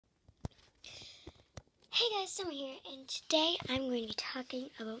Hey guys, Summer here, and today I'm going to be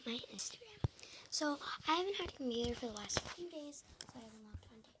talking about my Instagram. So, I haven't had a computer for the last few days, so I haven't logged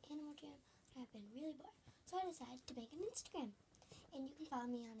onto Animal Jam. I've been really bored, so I decided to make an Instagram. And you can follow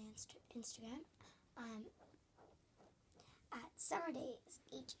me on Instagram at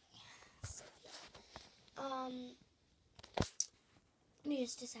SummerDaysEJ. So, yeah. I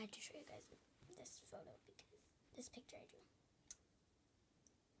just decided to show you guys this photo, this picture I drew.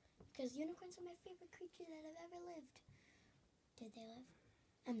 Because unicorns are my favorite creature that have ever lived. Did they live?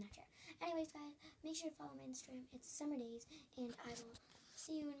 I'm not sure. Anyways, guys, make sure to follow my Instagram. It's Summer Days, and I will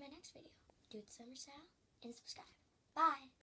see you in my next video. Do it summer style and subscribe. Bye!